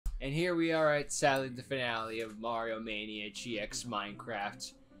And here we are at, sadly, the finale of Mario Mania GX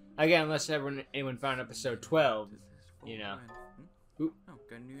Minecraft. Again, unless anyone found episode 12, you know. Oop. Oh,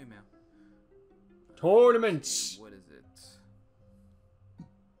 got a new email. Tournaments! What is it?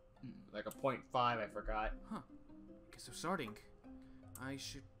 Like a 0.5, I forgot. Huh. Okay, so starting. I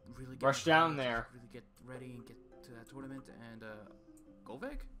should really get Rush down there. Really get ready and get to that tournament and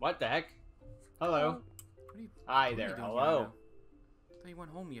Golveg? What the heck? Hello. What are you, Hi what are there, you doing hello. here right now? I thought you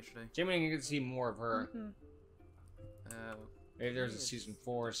went home yesterday. Jimmy, you can see more of her. Maybe there's a is season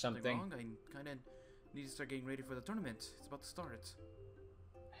 4 or something. Wrong? I kind of need to start getting ready for the tournament. It's about to start.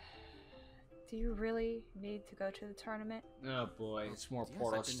 Do you really need to go to the tournament? Oh boy, it's more Yes,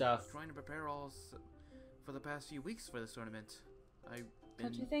 Portal I've been stuff. trying to prepare for the past few weeks for this tournament.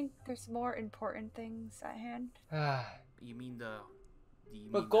 Don't you think there's more important things at hand? You mean the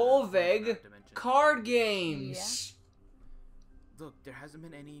But Golveg, dimension? card games! Look, there hasn't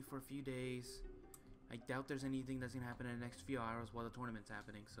been any for a few days. I doubt there's anything that's gonna happen in the next few hours while the tournament's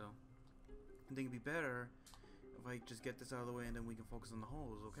happening, so I think it'd be better if I just get this out of the way and then we can focus on the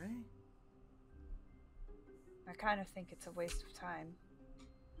holes, okay? I kind of think it's a waste of time.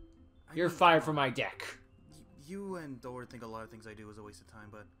 You're fired from my deck. You and Dor think a lot of things I do is a waste of time,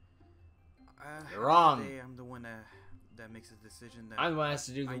 but You're wrong. I'm the one that makes a decision. That I'm the one that has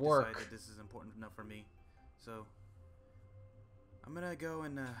to do the I work. decide that this is important enough for me, so I'm gonna go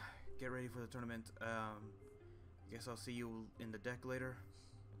and get ready for the tournament. Guess I'll see you in the deck later.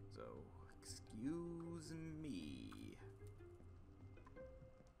 So excuse me.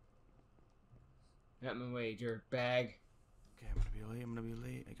 Get my way, dirt bag. Okay, I'm gonna be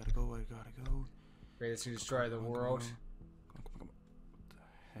late. I gotta go. Greatest to destroy the world. Come on. What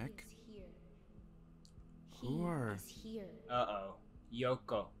the heck? He is here. Who are? Is here. Uh-oh.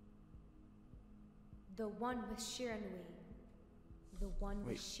 Yoko. The one with Shiranui. The one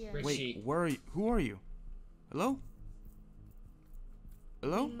with Shiranui. Wait. Wait, where are you? Who are you? Hello?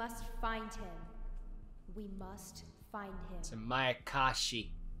 Hello? We must find him. We must find him. It's a Mayakashi.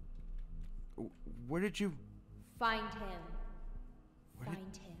 Where did you? Find him.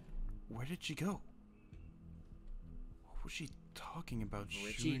 Where did she go? What was she talking about?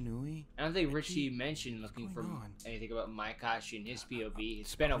 Richie? Shiranui? I don't think Richie mentioned looking for going on? anything about Mayakashi and his POV.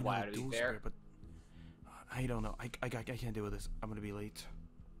 It's been a while, to be fair. But I don't know. I can't deal with this. I'm gonna be late.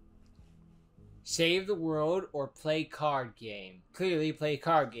 Save the world or play card game. Clearly, play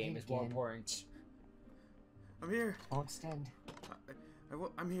card game is more Again. important. I'm here. Won't stand.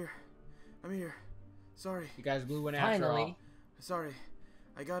 I'm here. Sorry. You guys blew one after Finally. all. Sorry.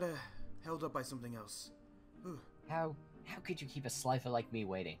 I got held up by something else. Ooh. How could you keep a slifer like me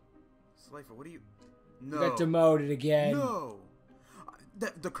waiting? Slifer, what are you? You No. got demoted again. No.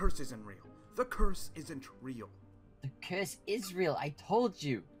 The curse isn't real. The curse isn't real. The curse is real. I told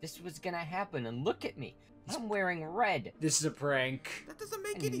you this was gonna happen, and look at me. I'm wearing red. This is a prank. That doesn't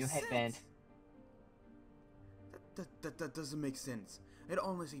make And a any new sense. headband. That doesn't make sense. It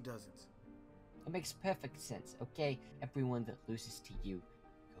honestly doesn't. It makes perfect sense, okay? Everyone that loses to you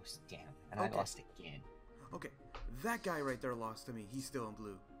goes down, and Okay. I lost again. Okay, that guy right there lost to me. He's still in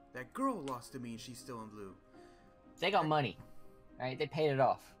blue. That girl lost to me, and she's still in blue. They got money, alright? They paid it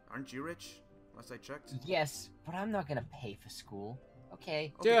off. Aren't you rich? Last I checked. Yes, but I'm not gonna pay for school.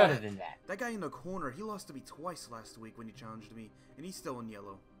 Okay, Okay. better than that. That guy in the corner, he lost to me twice last week when he challenged me, and he's still in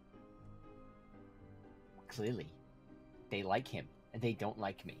yellow. Clearly, they like him, and they don't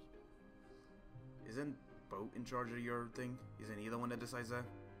like me. Isn't Boat in charge of your thing? Isn't he the one that decides that?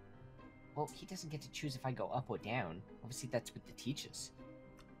 Well, he doesn't get to choose if I go up or down. Obviously, that's with the teachers.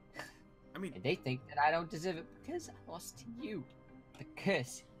 I mean, And they think that I don't deserve it because I lost to you. The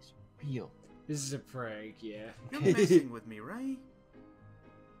curse is real. This is a prank, yeah. you're messing with me, right?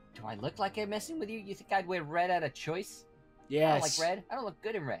 Do I look like I'm messing with you? You think I'd wear red out of choice? I don't Yes. like red. I don't look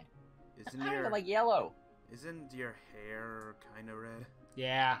good in red. Isn't I don't your even like yellow. isn't your hair kind of red?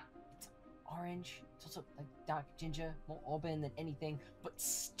 Yeah. Orange. It's also like dark ginger, more auburn than anything, but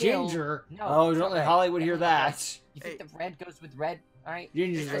still. Ginger? No, Oh, it's don't not let red. Hollywood hear Definitely that. You think Hey. the red goes with red? Alright?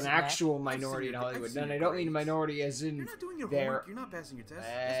 Ginger's It an doesn't matter. actual I've minority seen in your- Hollywood. I've No, seen I your don't mean grades. minority as in You're not doing your there. homework. You're not passing your test.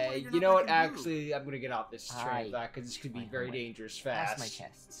 That's why you're You not know what? back in blue. Actually, I'm gonna get off this train Aye. of thought because this could be My very homework. dangerous Pass fast. my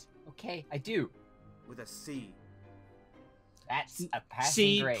tests. Okay, I do. With a C. That's a passing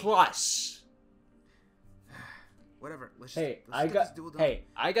C grade. plus. Whatever. Let's Hey, just, let's I get got. this duel done. Hey,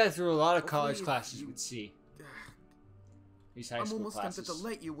 I got through a lot of Hopefully college if classes you- with C. These high I'm school almost classes. tempted to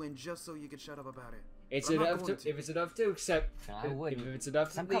let you win just so you can shut up about it. It's but I'm not enough to, going to. if it's enough to accept. I If wouldn't. it's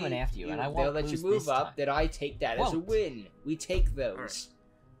enough to I'm coming leave, after you, and I they'll won't let you lose move this up. time. Then I take that as a Won't. win. We take those. Alright.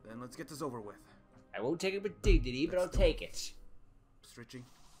 Then let's get this over with. I won't take it with dignity, but I'll Let's do it. take it. Stretching.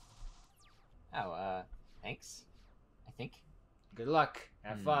 Oh, thanks. I think. Good luck.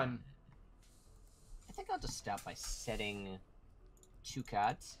 Have fun. I think I'll just start by setting 2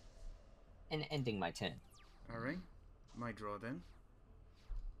 cards and ending my turn. Alright. My draw then.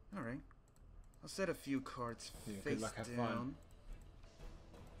 Alright. I'll set a few cards Yeah, face good luck, have down. fun.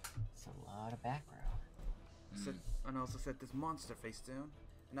 It's a lot of back row. And I'll also set this monster face down.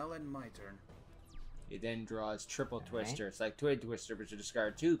 And I'll end my turn. He then draws triple Alright. twister. It's like Twin Twister, but you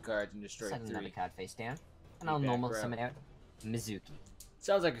discard 2 cards and destroy Set 3. another card face down. And Keep I'll back normal row. summon out Mizuki.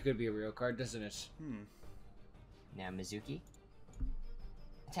 Sounds like it could be a real card, doesn't it? Now, Mizuki,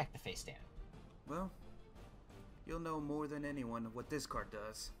 attack the face down. Well, you'll know more than anyone what this card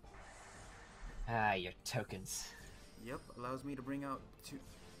does. Ah, your tokens. Yep, allows me to bring out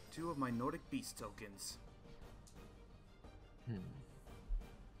two of my Nordic Beast tokens.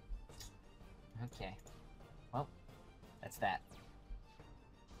 Okay. Well, that's that.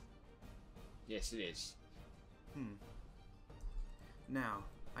 Yes, it is. Now,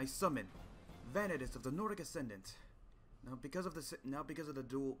 I summon Vanadis of the Nordic Ascendant. Now, because of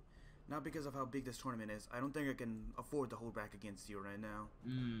how big this tournament is, I don't think I can afford to hold back against you right now,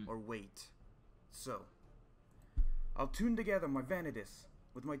 or wait. So, I'll tune together my Vanadis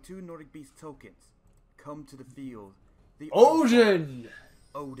with my 2 Nordic Beast tokens. Come to the field. The Odin!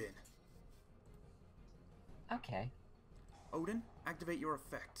 Odin. Okay. Odin, activate your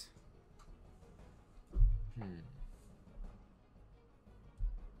effect.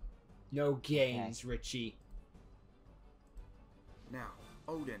 No games, Richie. Now,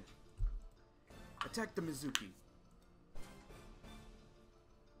 Odin, attack the Mizuki.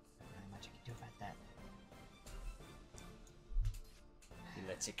 Not really much I can do about that. He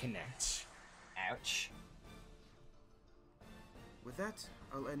lets it connect. Ouch. With that,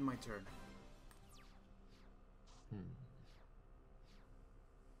 I'll end my turn. Do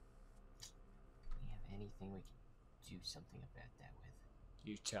we have anything we can do something about that with?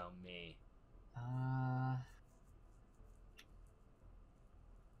 You tell me. Not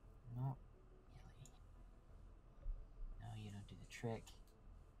really. No, you don't do the trick.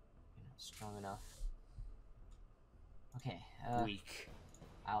 You're not strong enough. Okay, Weak.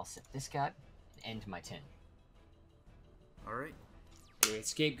 I'll set this card and end my turn. Alright, Anyway,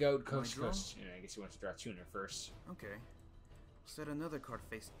 scapegoat, Can I coast to draw? coast. I guess he wants to draw tuner first. okay. Set another card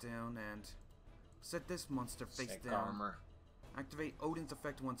face down and set this monster face Set down. armor, Activate Odin's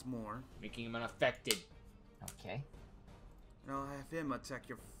effect once more. making him unaffected. Okay. And I'll have him attack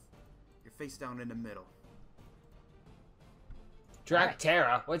your face down in the middle. Track Alright.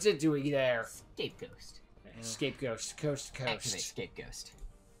 Terra, what's it doing there? Scapegoat. Scapegoat, coast to Activate coast. Scapegoat.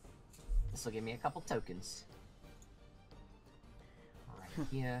 This will give me a couple tokens. Right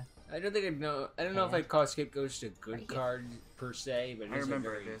here. I don't think I know. I don't know if Okay. I'd call Scapegoat a good Right here. card per se, but I it's a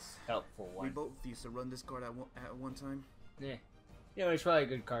remember very this. helpful We one. both used to run this card at one time. Yeah. You know, it's probably a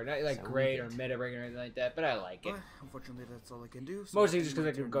good card. Not like So we great or did. meta breaking or anything like that, but I like it. But unfortunately, that's all I can do. So Mostly I'll just end because I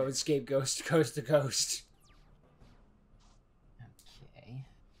my can turn go there. with Scapegoat coast to coast. Okay.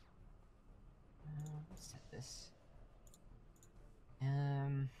 Let's set this. Do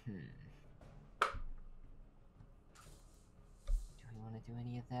we want to do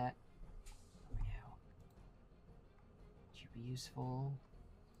any of that? Right now. Would you be useful?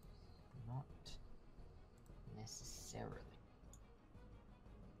 Not necessarily.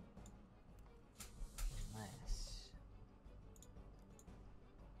 Unless.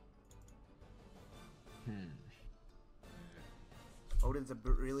 Odin's a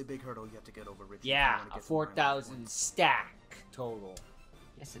really big hurdle you have to get over, Richie. if you Yeah, wanna a get some high level 4,000 points. stack total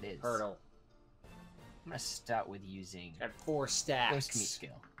Yes, it is. hurdle. I'm gonna start with using Got 4 stacks. Ghost Meat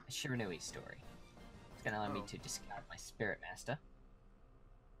skill, a Shiranui story. It's gonna allow me Oh. to discard my Spirit Master.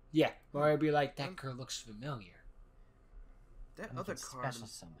 Yeah, or I'd be like, that girl looks familiar. That And we other can card. special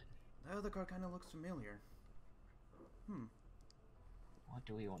summon. That other card kind of looks familiar. What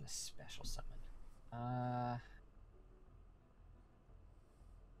do we want to special summon?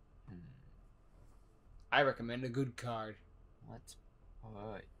 I recommend a good card. Let's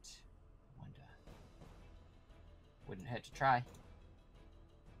put. Wonder. Wouldn't hurt to try.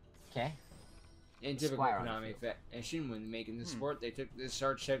 Okay. In typical Squire on Konami the fashion, when making the sport, they took this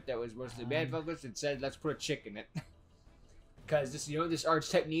art type that was mostly bad focused and said, let's put a chick in it. Because this, you know what this art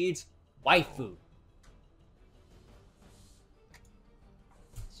type needs? Waifu.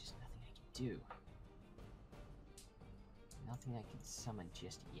 There's just nothing I can do. Nothing I can summon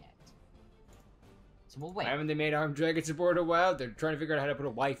just yet. So we'll wait. Haven't they made Armed Dragon support in a while? They're trying to figure out how to put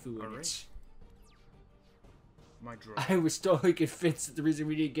a waifu in Alright. it. My draw. I was totally convinced that the reason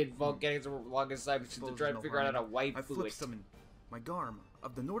we didn't get Volcanics over longest time is to Suppose try to no figure out how to harm. I waifu flip it. summon my Garm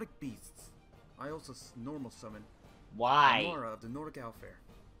of the Nordic Beasts. I also normal summon Why? Mara of the Nordic Outfare.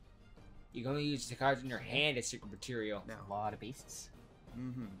 You can only use the cards in your hand as secret material. Now. A lot of beasts.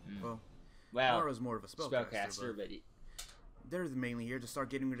 Well, Well, Mara's more of a spellcaster, but they're mainly here to start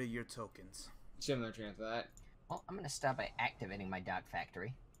getting rid of your tokens. Similar train of thought. Well, I'm gonna start by activating my Dark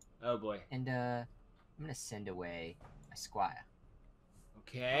Factory. Oh boy. And, I'm gonna send away my Squire.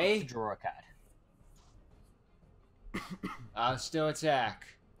 Okay. To draw a card. I'll still attack.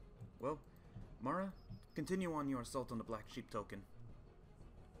 Well, Mara, continue on your assault on the Black Sheep token.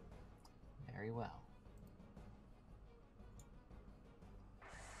 Very well.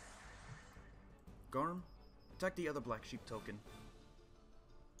 Garm, attack the other Black Sheep token.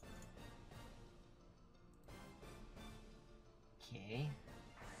 Okay.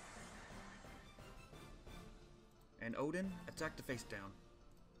 And Odin, attack the face down.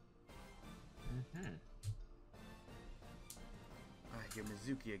 Mm-hmm. You're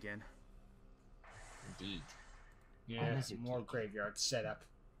Mizuki again. Indeed. Yeah, Mizuki. more graveyard setup.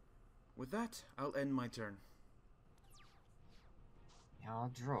 With that, I'll end my turn.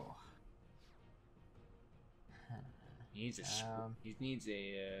 I'll draw. He needs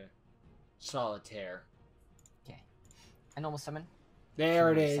a solitaire. Okay. A normal summon.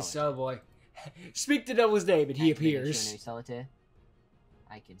 There it Sure, is. solitaire. Oh boy. Speak the devil's name and he Activating appears. Shinobi Solitaire.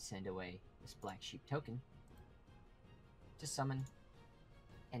 I can send away this Black Sheep token to summon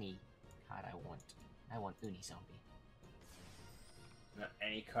any card I want. I want Uni Zombie. Not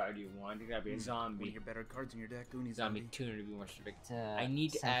any card you want. It gotta be a One of zombie. your better cards in your deck, Uni Zombie Zombie. tuner to be more specific. It's, I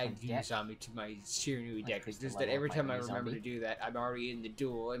need to sent add from Uni deck. Zombie to my Shiranui deck. increase It's the just that level every of time my I Uni remember to Zombie. do that, I'm already in the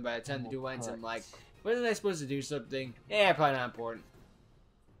duel, and by the time the We'll duel ends, I'm put- like, wasn't I supposed to do something? Yeah, probably not important.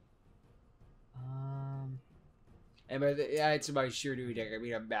 And by the add to my Shiranui deck, I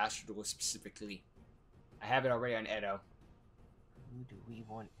mean a Master Duel specifically. I have it already on Edo. Who do we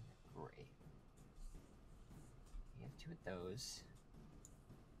want in the gray? We have two of those.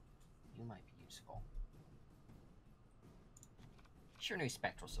 You might be useful. Sure, new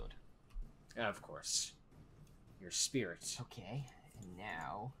Spectral Sword. Of course. Your spirit. Okay, and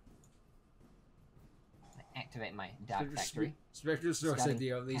now I activate my Dark Factory. Spectral Sword's like Starting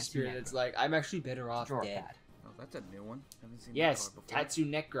the only Tatsu spirit Necro. that's like, I'm actually better off Draw a dead. card. Oh, that's a new one. Haven't seen Yes, that card before. Tatsu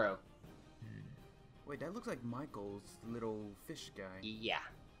Necro. Wait, that looks like Michael's little fish guy. Yeah.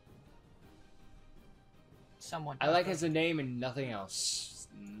 Somewhat. I like different. as a name and nothing else.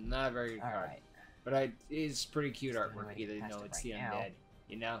 Not a very good card. Alright, But it is pretty cute Just artwork, gonna either cast know it it's right the now. undead.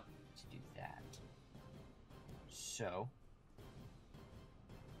 You know? to do that. So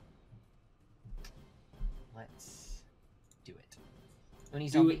let's do it. Uni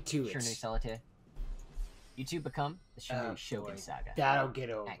Do Zombie, it to it. Shinobi Solitaire. You two become the Shinobi Oh, Shogun boy. Saga. That'll get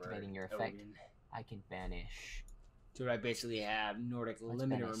over. Activating your effect. Odin. I can banish So I basically have Nordic Let's limiter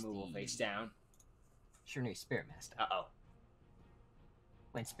banish removal the- face down. Shinobi Spirit Master. Uh-oh.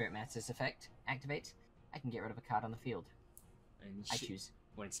 When Spirit Master's effect activates, I can get rid of a card on the field. And I choose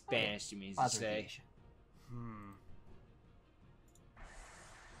when it's banished, it means to Father of say. Geisha. Hmm.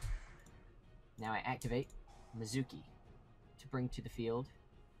 Now I activate Mizuki to bring to the field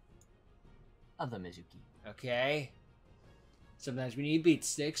other Mizuki. Okay. Sometimes we need beat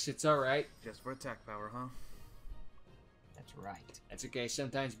sticks. It's alright. Just for attack power, huh? That's right. That's okay.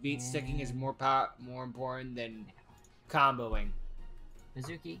 Sometimes beat sticking is more important than comboing.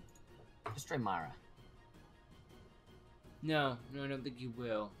 Mizuki, destroy Mara. No, I don't think you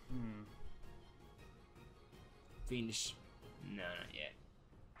will. Hmm. Fiendish. No, not yet.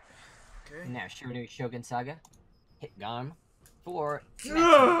 Okay. Now Shinobi Shogun Saga, hit Garm for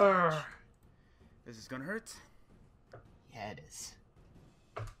Grrr! This is gonna hurt. Yeah, it is.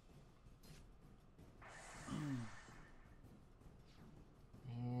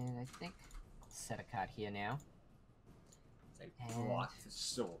 And I think I'll set a card here now. It's like And- block the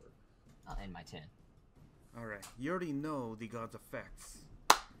sword. I'll end my turn. Alright, you already know the god's effects.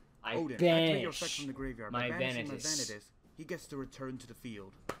 I Odin, activate your effect banish from the graveyard. my By banishing my Vanitas. Vanitas, he gets to return to the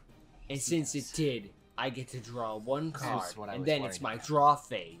field. And since it did, I get to draw one This is card, what I and was then it's worried my about. draw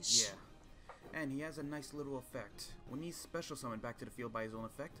phase. Yeah. And he has a nice little effect. When he's special summoned back to the field by his own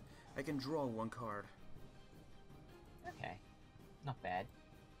effect, I can draw one card. Okay. Not bad.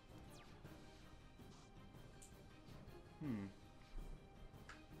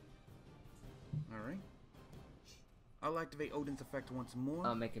 Alright. I'll activate Odin's effect once more,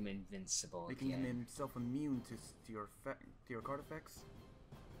 I'll make him invincible making him again. himself immune to your card effects.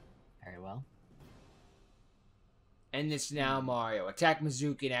 Very well. And it's now Mario. Attack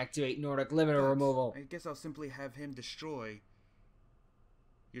Mizuki and activate Nordic limiter But removal. I guess I'll simply have him destroy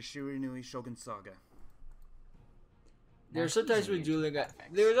your Shiranui Shogun Saga. There's sometimes Using when the dueling. artifacts,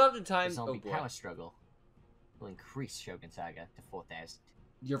 There's often the times. Oh zombie boy, power struggle will increase Shogun Saga to 4,000.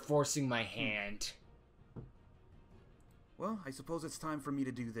 you're forcing my hand. Well, I suppose it's time for me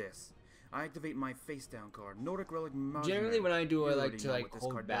to do this. I activate my face down card. Nordic relic. Generally, when I do, I You like already to know like what this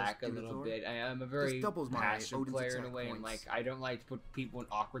hold card back a does, little Dunathor. bit. I'm a very doubles my passive Odin's player in a attack way, and points. like I don't like to put people in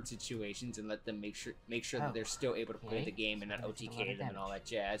awkward situations and let them make sure that Oh, they're still able to play okay. the game and not So that's a lot OTK of them and all that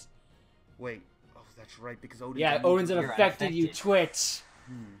jazz. Wait. Oh, that's right, because Odin. Yeah, can Odin's move- an You're affected, you unaffected. twits.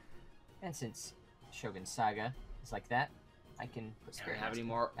 And since Shogun Saga is like that, I can put I don't Spirit have any Master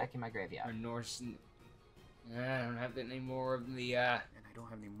more back in my or graveyard. Norse. I don't have any more of the. And I don't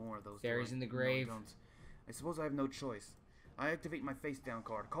have any more of those. do Fairies I? in the No, I grave. don't. I suppose I have no choice. I activate my face down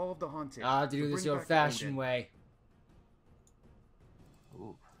card. Call of the Haunted. I'll have to do this the bring back old-fashioned Odin. way.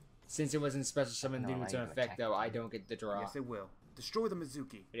 Ooh, Since it wasn't special summon No, due to its I own do effect, attack though, I them. don't get the draw. Yes, it will. Destroy the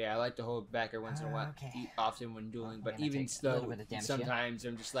Mizuki. But yeah, I like to hold back every once in a while, Okay. often when dueling. I'm But gonna even take a little so, bit of damage sometimes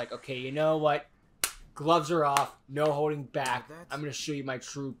I'm just like, okay, you know what? Gloves are off. No holding back. With that, I'm gonna show you my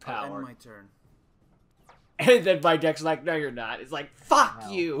true I'll end power. my turn. And then my deck's like, no, you're not. It's like, fuck Wow.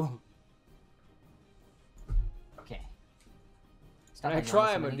 you. okay. And I by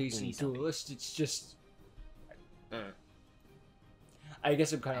try I'm a non-summoning decent Uni zombie. duelist. It's just. I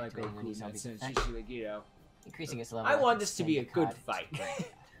guess I'm kind of like Activating Goku Uni in that zombie sense. effect. Just like, you know. Increasing its level. I want can this to send be a a good card to fight. the graveyard.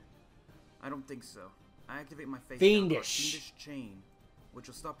 I don't think so. I activate my face Fiendish. down card, Fiendish Chain, which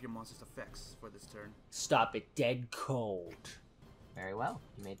will stop your monster's effects for this turn. Stop it dead cold. Very well.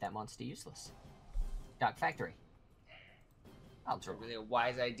 You made that monster useless. Dark Factory. I'll It's draw. not really a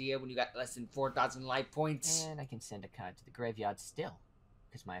wise idea when you got less than 4,000 life points. And I can send a card to the graveyard still,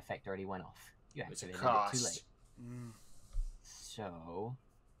 because my effect already went off. You It's a activated it too cost. late. So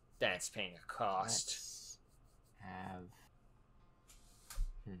That's paying a cost. let's have.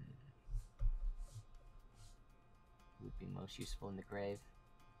 Would be most useful in the grave.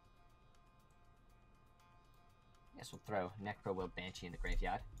 Guess we'll throw Necro Will Banshee in the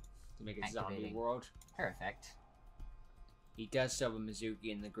graveyard. To make a zombie Activating. world. Her effect. He does still have a Mizuki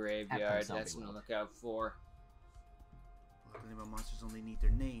in the graveyard. zombie That's something to world. look out for. Luckily, my monsters only need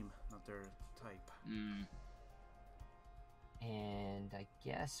their name, not their type. And I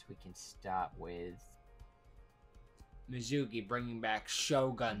guess we can start with. Mizuki bringing back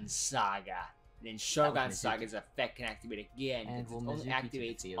Shogun Saga. And then Shogun Mizuki. Saga's effect can activate again. And because we'll it only Mizuki to the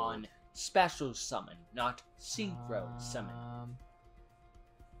activates field. on special summon, not synchro summon.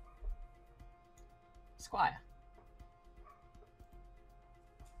 Squire.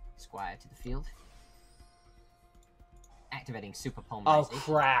 Squire to the field. Activating Super Oh Polymerization.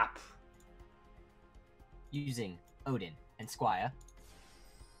 crap! Using Odin and Squire.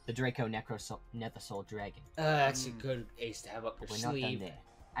 The Draco Nether Soul Dragon. That's a good ace to have up your But we're not done sleeve. there.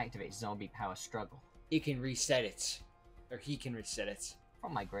 Activate Zombie Power Struggle It can reset it. Or he can reset it.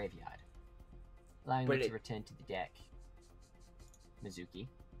 from my graveyard. Allowing But me it- to return to the deck. Mizuki.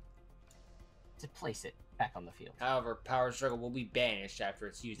 To place it back on the field. However, Power Struggle will be banished after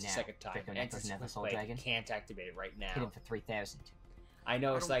it's used a Now, second time. Draco And Necro's since Nether it's Soul played, Dragon. can't activate it right Hit now. him for 3,000. I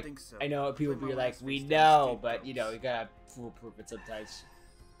know I it's don't like think so. I know people Play be my like, last we face down know, scapegoats. but you know, you gotta foolproof it sometimes.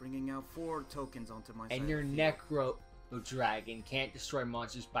 Bringing out 4 tokens onto my side. And of your the field. Necro Dragon can't destroy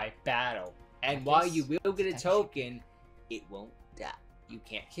monsters by battle. And I while guess you will get a it's token, it won't die. You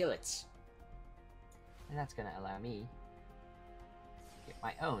can't kill it. And that's going to allow me to get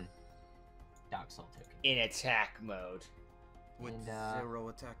my own Dark Soul token. In attack mode. With And, 0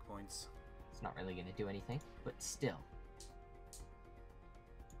 attack points. It's not really going to do anything, but still.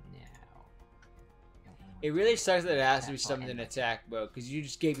 Now. It really sucks that it has to be That's all summoned in ended. attack mode, because you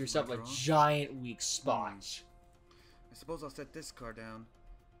just gave yourself a Draw? giant weak spot. I suppose I'll set this card down,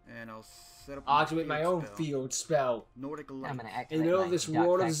 and I'll set up. I'll activate my field own spell. field spell. Nordic I'm Light. going to In activate the middle my of this Dark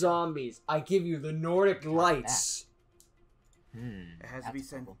world of Factory. zombies, I give you the Nordic Lights. It has to be that's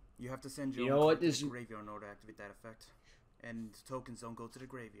sent. trouble. You have to send your You own know what, card to this- the graveyard in order to activate that effect. And tokens don't go to the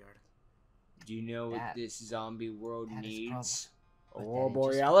graveyard. Do you know what That- this zombie world that is a needs? problem. Aurora But then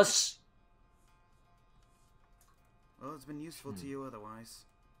it just- Borealis? Well, it's been useful to you otherwise.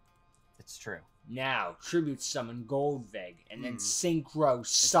 It's true. Now, tribute summon Goldveg, and then Hmm. synchro I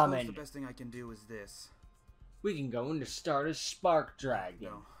suppose summon. the best thing I can do is this. We can go into Stardust Spark Dragon.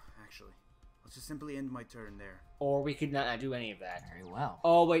 No, actually. Let's just simply end my turn there. Or we could not do any of that. Very well.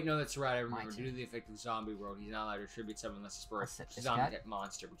 Oh, wait, no, that's right. I My remember. Due to the effect of Zombie World, he's not allowed to tribute summon unless it's for I'll a set this zombie card. type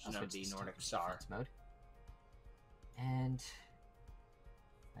monster, which is I'll not switch the this to Nordic defense Star. mode. And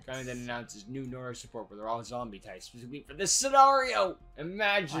Kind of then announces new Nordic support where they're all zombie types, specifically for this scenario. I'll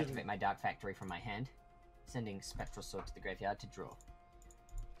Imagine. activate my Dark Factory from my hand, sending Spectral Sword to the graveyard to draw.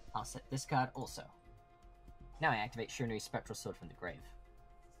 I'll set this card also. Now I activate Shiranui's Spectral Sword from the grave.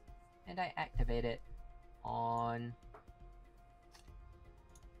 And I activate it on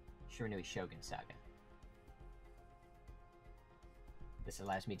Shiranui Shogun Saga. This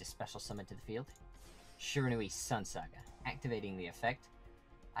allows me to special summon to the field Shiranui Sun Saga. Activating the effect,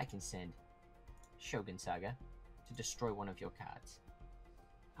 I can send Shogun Saga to destroy one of your cards.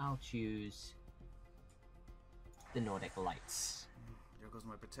 I'll choose the Nordic Lights. There goes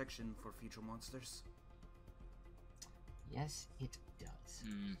my protection for future monsters. Yes, it does.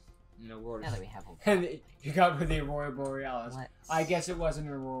 No worries. Now that we have all And that, you got with the Aurora Borealis. let's I guess it wasn't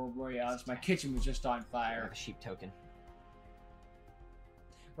an Aurora Borealis. My kitchen was just on get rid fire. of a sheep token.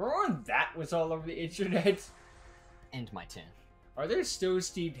 Remember when that was all over the internet? End my turn. Are there still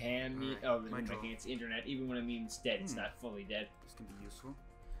steamed ham meat? Alright, Oh, my I'm draw. making it's internet. Even when it means dead, it's not fully dead. This can be useful.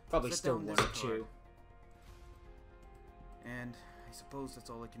 Probably Set still down one this or two. card. And I suppose that's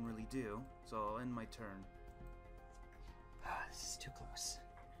all I can really do, so I'll end my turn. This is too close.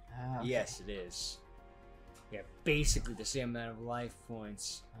 Okay. Yes, it is. Yeah, basically the same amount of life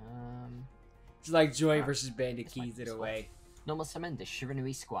points. It's like Joy versus Bandit this might Keys be it useful. away. Normal summon the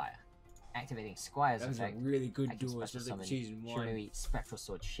Shiranui Squire. Activating Squire's That was a effect, really good I can duel, special especially for summon season 1. Shiranui Spectral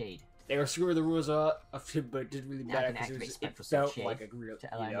Sword Shade They were screwing the rules up, but did really Now I bad can because activate it Spectral Sword felt Shade like a real,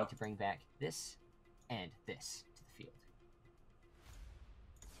 to allow you know. me to bring back this and this to the field.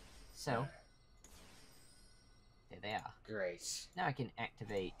 So, there they are. Great. Now I can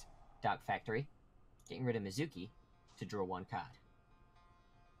activate Dark Factory, getting rid of Mizuki to draw one card.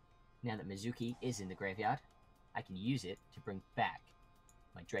 Now that Mizuki is in the graveyard, I can use it to bring back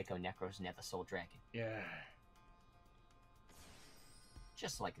my Draco Necros Nether Soul Dragon. Yeah.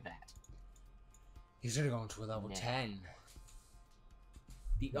 Just like that. He's gonna go into a level Yeah. 10.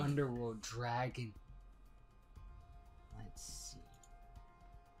 The Underworld Dragon. Let's see.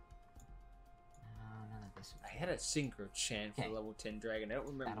 No, none of this. I had a Synchro chant for Okay. the level 10 dragon. I don't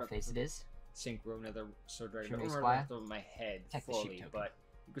remember Battle phase it is. Synchro another sword dragon. I Sure, don't remember Squire. off the top of my head Attack the sheep fully, token. but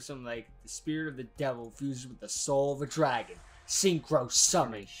it was something like the spirit of the devil fused with the soul of a dragon. Synchro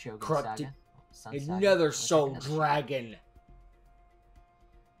summon. Shogun corrupted Saga. Sun Saga. Another Or soul another sheep. dragon.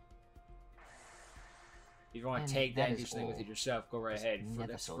 If you want And to take that that and do is something with all. it yourself, go right This ahead. For Nether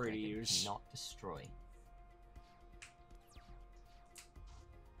that's Soul free to Dragon use. cannot destroy.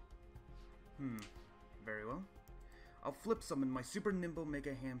 Very well. I'll flip summon my Super Nimble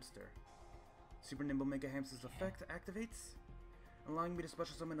Mega Hamster. Super Nimble Mega Hamster's effect activates, allowing me to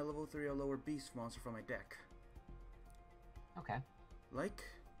special summon a level 3 or lower beast monster from my deck. Okay. Like...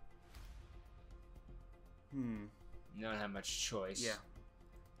 You don't have much choice. Yeah.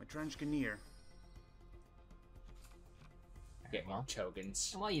 My Tranchganeer. Get more Well.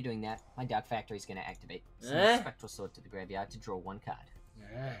 tokens. And while you're doing that, my Dark Factory is going to activate. Send Eh? a Spectral Sword to the graveyard to draw one card.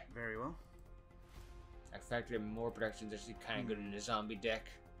 Very well. I factored in more productions actually kind of good in a zombie deck.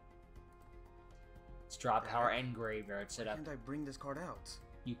 It's drop power and graveyard Why setup. can't I bring this card out?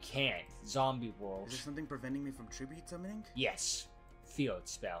 You can't. Zombie world. Is there something preventing me from tribute summoning? Yes. Field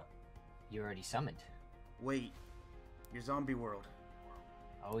spell. You already summoned. Wait. Your zombie world.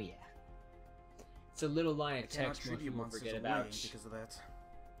 Oh yeah. It's a little line I of cannot text most tribute people monsters forget away about. because of that.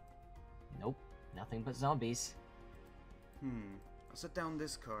 Nope. Nothing but zombies. I'll set down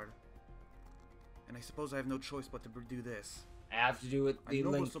this card. And I suppose I have no choice but to do this. I have to do it I the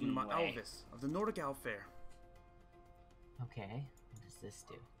noble summon Lincoln my way. Alvis of the Nordic Outfare. Okay. What does this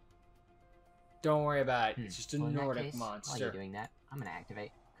do? Don't worry about it. It's just a Well, in that Nordic case, While monster. you're doing that, I'm going to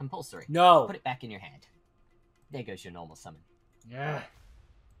activate Compulsory. No! Put it back in your hand. There goes your normal summon. Yeah.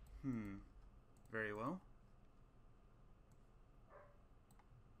 Very well.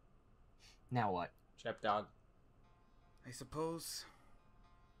 Now what? Shep dog. I suppose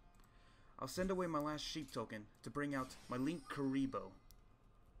I'll send away my last sheep token to bring out my Link Karibo.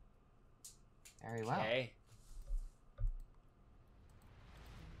 Very well. Okay.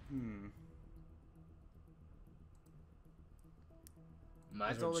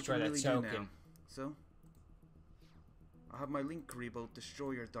 Might as That's well all I just try can that really do token. now. So, I'll have my Link Karibo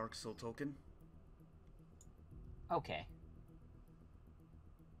destroy your Dark Soul token. Okay.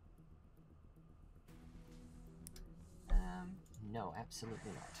 No,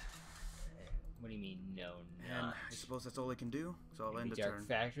 absolutely not. What do you mean, no, And not? I suppose that's all I can do, so I'll end Maybe the Dark turn.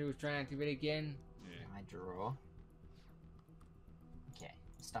 Factory was trying to activate again? I draw. Okay,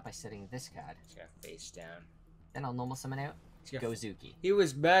 stop by setting this card. He's got face down. Then I'll normal summon out He's got Gozuki, He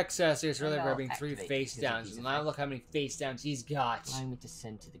was back sassy earlier And for I'll having 3 activate face his downs. abilities And now effect. look how many face downs he's got. allowing me to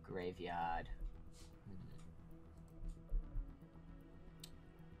send to the graveyard.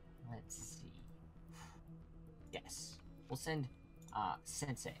 Let's see. Yes, we'll send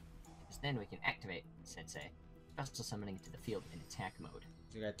Sensei, because then we can activate Sensei special summoning into the field in attack mode.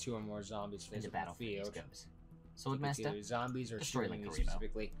 You got 2 or more zombies In the facing the battle phase field. goes. Swordmaster, Either zombies or destroy Shiranui Linkuribo.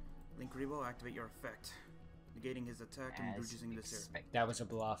 specifically. Link Rebo, activate your effect, negating his attack and as reducing this here. expected. That was a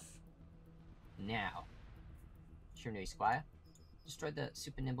bluff. Now, Shiranui Squire, destroy the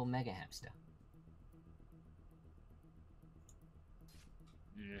super nimble mega hamster.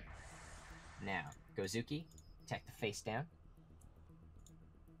 Mm. Now, Gozuki, attack the face down.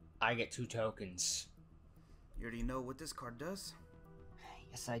 I get 2 tokens. You already know what this card does?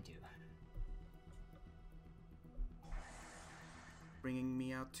 Yes, I do. Bringing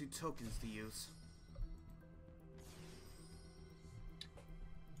me out 2 tokens to use.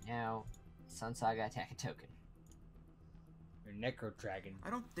 Now, Sun Saga, attack a token. Your Necro Dragon. I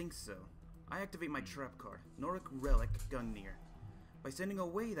don't think so. I activate my trap card, Nordic Relic Gungnir. By sending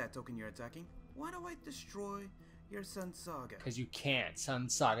away that token you're attacking, why do I destroy your Sun Saga? Because you can't. Sun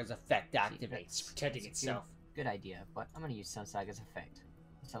Saga's effect activates, that's- protecting that's a itself. Good idea, but I'm gonna use Sun Saga's effect.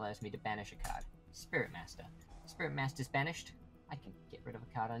 This allows me to banish a card. Spirit Master. Spirit Master's banished. I can get rid of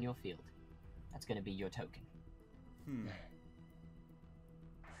a card on your field. That's gonna be your token.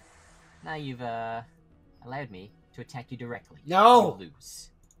 Now you've allowed me to attack you directly. No! You lose.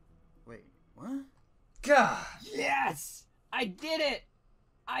 Wait, what? God! Yes! I did it!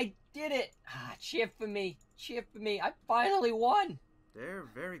 I did it! Ah, cheer for me! Cheer for me! I finally won! They're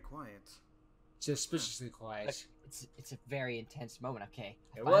very quiet. Suspiciously quiet. It's a very intense moment, okay?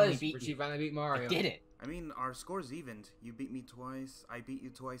 It finally was. beat But you. she finally beat Mario. I did it! I mean, our score's evened. You beat me twice, I beat you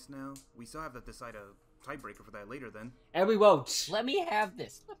twice now. We still have to decide a tiebreaker for that later then. And we won't. Let me have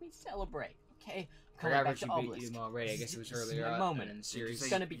this. Let me celebrate, okay? I'm coming Forgot back she to beat Obelisk. you already. I guess it was This is earlier my on moment. in the Did you series. say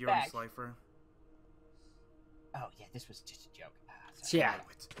gonna be you're back. on Slifer? Oh, yeah, this was just a joke. Ah, sorry. Yeah.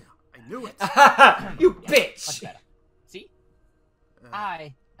 I knew it! You Yeah, bitch! much better. See? Uh,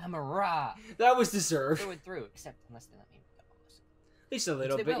 I am a Ra. That was deserved. Through and through, except unless they let me double this. At least a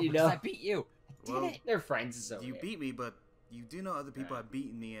little They bit, will, you because know. I beat you. I did Well, it. They're friends, it's okay. you beat me, but you do know other people Yeah. have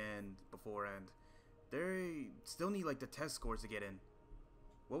beaten me and beforehand. They still need like the test scores to get in.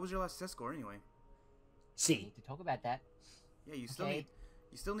 What was your last test score anyway? We See. need to talk about that. Yeah, you still Okay.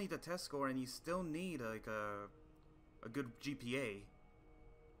 need the test score, and you still need like a good GPA.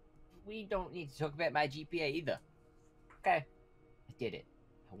 We don't need to talk about my GPA either. Okay. I did it.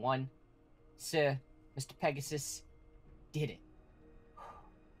 I won. Sir, Mr. Pegasus, did it.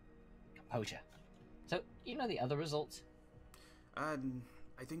 Composure. So, you know the other results? I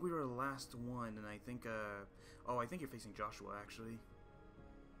think we were the last one, and I think I think you're facing Joshua actually.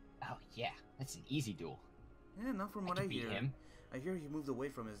 Oh, yeah. That's an easy duel. Yeah, not from I what can I beat hear. him. I hear he moved away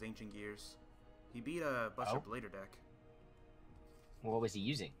from his ancient gears. He beat Buster Oh? Blader deck. What was he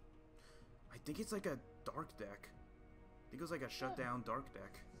using? I think it's like a dark deck. I think it was like a shutdown dark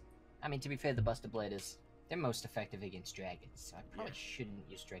deck. I mean, to be fair, the Buster Bladers, they're most effective against dragons, so I probably Yeah. shouldn't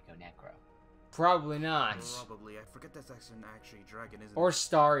use Draco Necro. Probably not. Probably. I forget that's actually dragon, isn't Or it?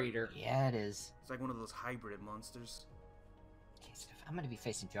 Star Eater. Yeah, it is. It's like one of those hybrid monsters. Okay, so if I'm gonna be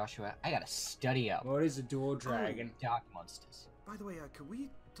facing Joshua, I gotta study up. What is a dual dragon? Dark monsters. By the way, could we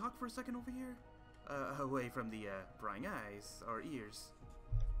talk for a second over here? Away from the prying eyes or ears.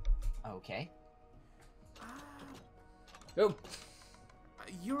 Okay. Oh,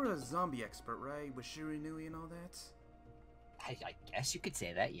 You're a zombie expert, right? With Shiranui and all that? I guess you could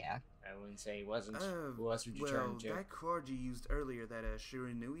say that, yeah. I wouldn't say he wasn't. Uh, Who else would you well, turn to? that card you used earlier, that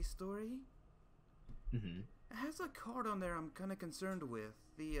Shiranui story, Mm-hmm. it has a card on there I'm kind of concerned with.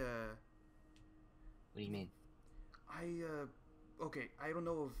 The, What do you mean? okay, I don't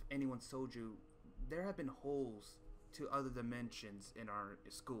know if anyone's told you, there have been holes to other dimensions in our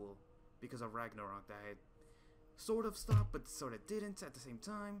school because of Ragnarok that had sort of stopped, but sort of didn't at the same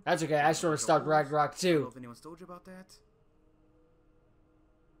time. That's okay. I sort of stopped Ragnarok I don't know too. if anyone's told you about that.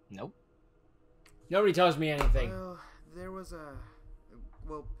 Nope. Nobody tells me anything. Well, there was a...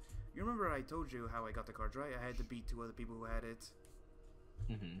 Well, you remember I told you how I got the cards, right? I had to beat 2 other people who had it.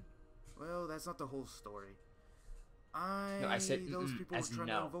 Mm-hmm. Well, that's not the whole story. No, I said those people were as trying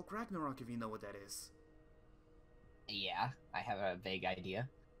no. to invoke Ragnarok, if you know what that is. Yeah, I have a vague idea.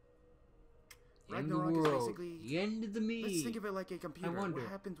 In the Ragnarok is world, basically... the end of the me. Let's think of it like a computer. wonder, What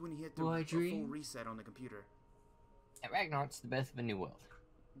happens when you hit will I a full dream? reset on the computer? At Ragnarok's the birth of a new world.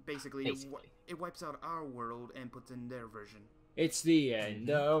 Basically, Basically. it wipes out our world and puts in their version. It's the end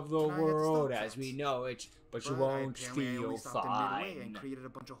of the Can I get world stop as we that? know it, but you But won't apparently I feel only stopped in midway and fine. created a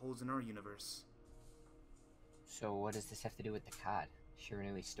bunch of holes in our universe. So what does this have to do with the card?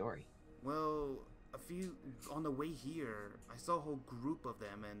 Shiranui's story. Well, on the way here, I saw a whole group of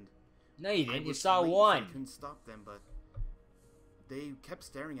them, and No, you I didn't. You was saw late, so I one. couldn't stop them, but they kept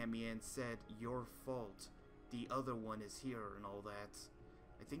staring at me and said, "Your fault." the other one is here and all that.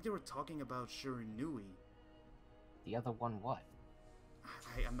 I think they were talking about Shiranui. The other one what?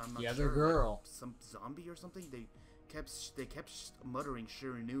 I'm not The sure. other girl. Like, some zombie or something? They kept muttering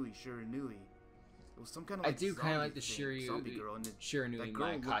Shiranui, Shiranui. It was some kind of I like do kind of like the zombie girl, and Shiranui that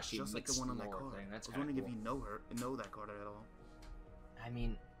girl looked Mayakashi just like the mixed one on that lore card. thing. That's I was kind of wondering cool. if you know that card at all. I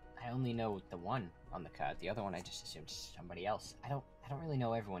mean, I only know the one on the card. The other one I just assumed somebody else. I don't really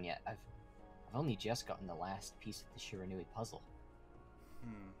know everyone yet. I've only just gotten the last piece of the Shiranui puzzle.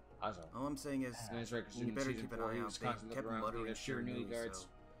 Awesome. All I'm saying is, That's right, 'cause you in better season keep an 4 eye he out. was They constantly kept around muttering the Shiranui guards. so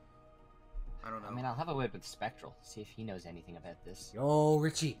I don't know. I mean, I'll have a word with Spectral, see if he knows anything about this. Yo,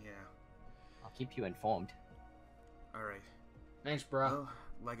 Richie. Yeah. I'll keep you informed. All right. Thanks, bro. Well,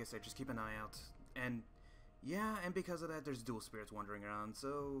 like I said, just keep an eye out. And yeah, and because of that, there's dual spirits wandering around.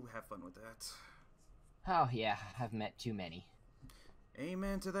 So have fun with that. Oh yeah, I've met too many.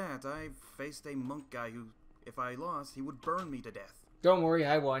 Amen to that. I've faced a monk guy who, if I lost, he would burn me to death. Don't worry,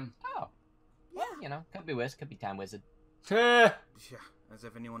 I won. Oh. Well, you know, could be Wiz, could be Time Wizard. Not Yeah, as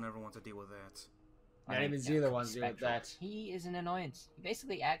if anyone ever wants to deal with that. even Zila wants to do with Spectral. that. He is an annoyance. He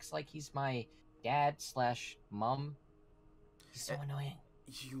basically acts like he's my dad/mum. He's so annoying.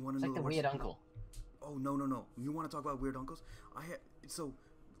 You want It's to know like the worst- weird uncle. Oh no! You want to talk about weird uncles?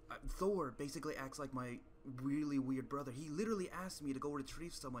 Thor basically acts like my really weird brother. He literally asked me to go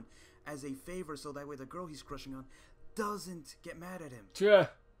retrieve someone as a favor, so that way the girl he's crushing on doesn't get mad at him. Tja.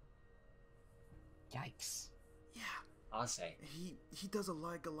 Yikes. Yeah, I'll say. he does a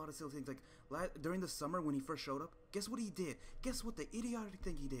lot of silly things. Like during the summer when he first showed up, guess what he did? Guess what the idiotic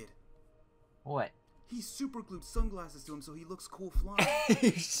thing he did? What? He super glued sunglasses to him so he looks cool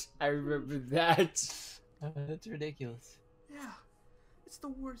flying. I remember that. That's ridiculous. Yeah, it's the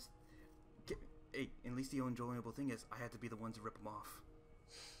worst. Hey, at least the enjoyable thing is I had to be the one to rip him off.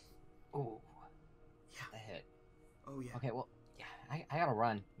 Ooh. Yeah. The hit. Oh yeah. Okay, well, yeah, I gotta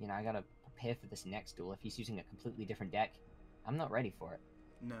run. You know, I gotta prepare for this next duel. If he's using a completely different deck, I'm not ready for it.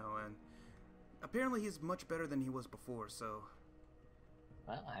 No, and apparently he's much better than he was before, so...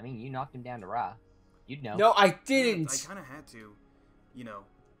 Well, I mean, you knocked him down to Ra. You'd know. No, I I didn't. kind of had to, you know.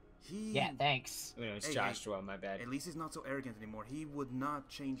 He... Yeah, thanks. Wait, it's Hey, Joshua, my bad. At least he's not so arrogant anymore. He would not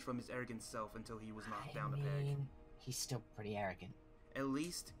change from his arrogant self until he was knocked down a peg. He's still pretty arrogant. At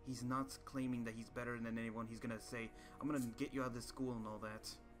least he's not claiming that he's better than anyone. He's gonna say, I'm gonna get you out of this school and all that.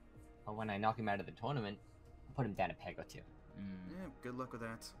 But when I knock him out of the tournament, I'll put him down a peg or two. Yeah, good luck with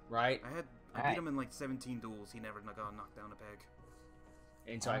that. Right? I beat Alright. him in like 17 duels. He never got knocked down a peg.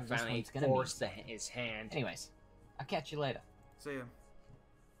 Until Oh, I this finally one's gonna forced be- his hand. Anyways, I'll catch you later. So yeah.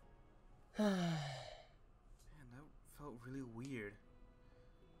 Man, that felt really weird.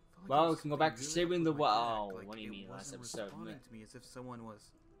 Felt like Well, there we was can go something back to really saving up the with my back, wall. like What do you it mean, last wasn't episode? responding to me as if someone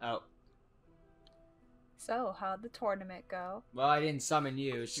was. Oh. So, how'd the tournament go? Well, I didn't summon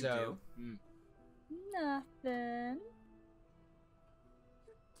you, did you so... Nothing.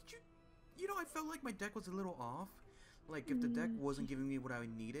 Did you know, I felt like my deck was a little off. Like if the deck wasn't giving me what I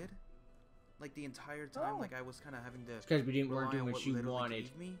needed, like the entire time, like I was kind of having to. It's because we weren't rely doing on what you little they wanted.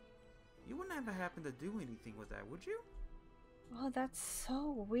 gave me. You wouldn't have to happen to do anything with that, would you? Oh, that's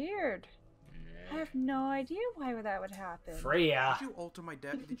so weird. I have no idea why that would happen. Freya! Did you alter my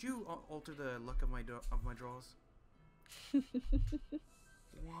deck? Did you alter the luck of my draws?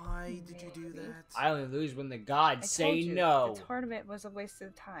 Why did you do Maybe. that? I only lose when the gods I say told you, no. The tournament was a waste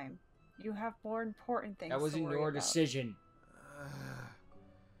of time. You have more important things. That to wasn't worry your about. decision.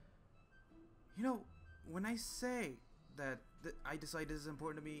 You know, when I say that I decide this is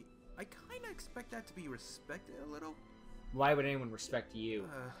important to me, I kind of expect that to be respected a little. Why would anyone respect you?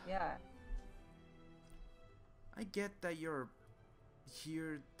 Yeah. I get that you're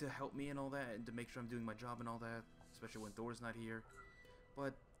here to help me and all that, and to make sure I'm doing my job and all that, especially when Thor's not here.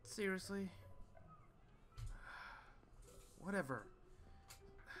 But seriously, whatever.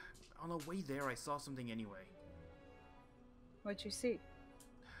 On the way there, I saw something anyway. What'd you see?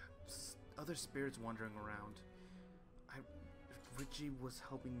 Other spirits wandering around. Richie was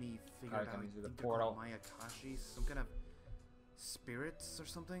helping me figure it out. Coming I through the think they're called portal. Mayakashi, some kind of spirits or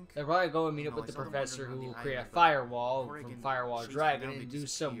something. They'll probably go and meet up No, with I the saw them professor wandering who around will the create a island, but firewall before I from can Firewall chase Dragon them down, and they do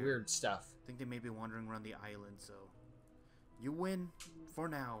some disappear. weird stuff. I think they may be wandering around the island, so you win for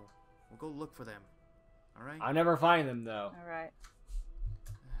now. We'll go look for them. All right? I'll never find them though. All right.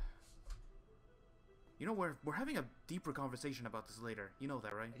 You know, we're having a deeper conversation about this later. You know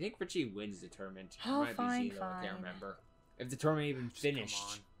that, right? I think Richie wins the tournament. It Oh, might fine, be Zelo, I can't fine. remember. If the tournament even Just come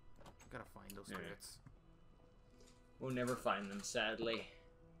finished. on. Gotta find those Yeah. spirits. We'll never find them, sadly.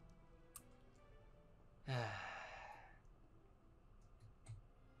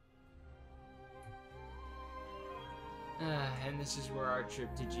 And this is where our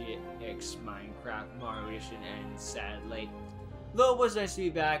trip to GX Minecraft Mario Edition ends, sadly. Though it was nice to be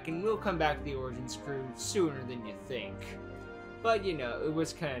back, and we'll come back to the Origins crew sooner than you think. But, you know, it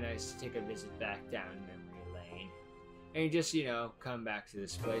was kind of nice to take a visit back down memory lane. And just, you know, come back to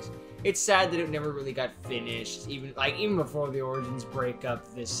this place. It's sad that it never really got finished. Even before the Origins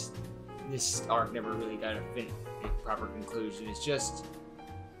breakup, this arc never really got a proper conclusion. It's just...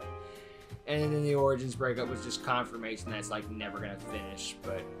 And then the Origins breakup was just confirmation that it's, like, never gonna finish,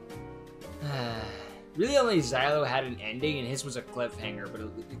 but... Really only Xylo had an ending, and his was a cliffhanger, but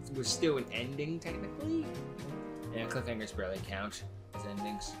it was still an ending, technically? Yeah, cliffhangers barely count as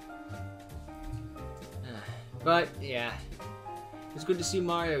endings. But, yeah. It was good to see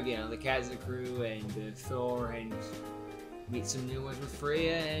Mario again on the Kazza crew, and Thor, and meet some new ones with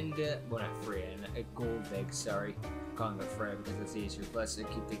Freya, and, well, not Freya, Goldvig, sorry. I'm calling her Freya because that's easier. Plus, I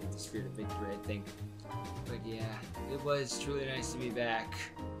keep thinking the Spirit of Victory, I think. But, yeah, it was truly nice to be back.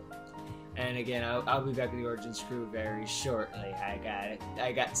 And again, I'll be back with the Origins crew very shortly.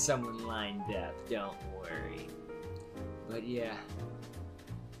 I got someone lined up, don't worry. But yeah,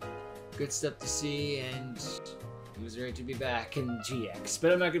 good stuff to see, and it was great to be back in GX.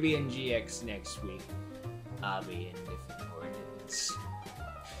 But I'm not gonna be in GX next week. I'll be in different Origins.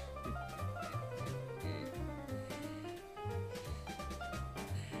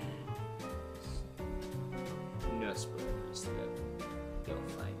 No spoilers, though. You'll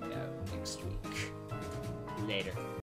find out next week. Later.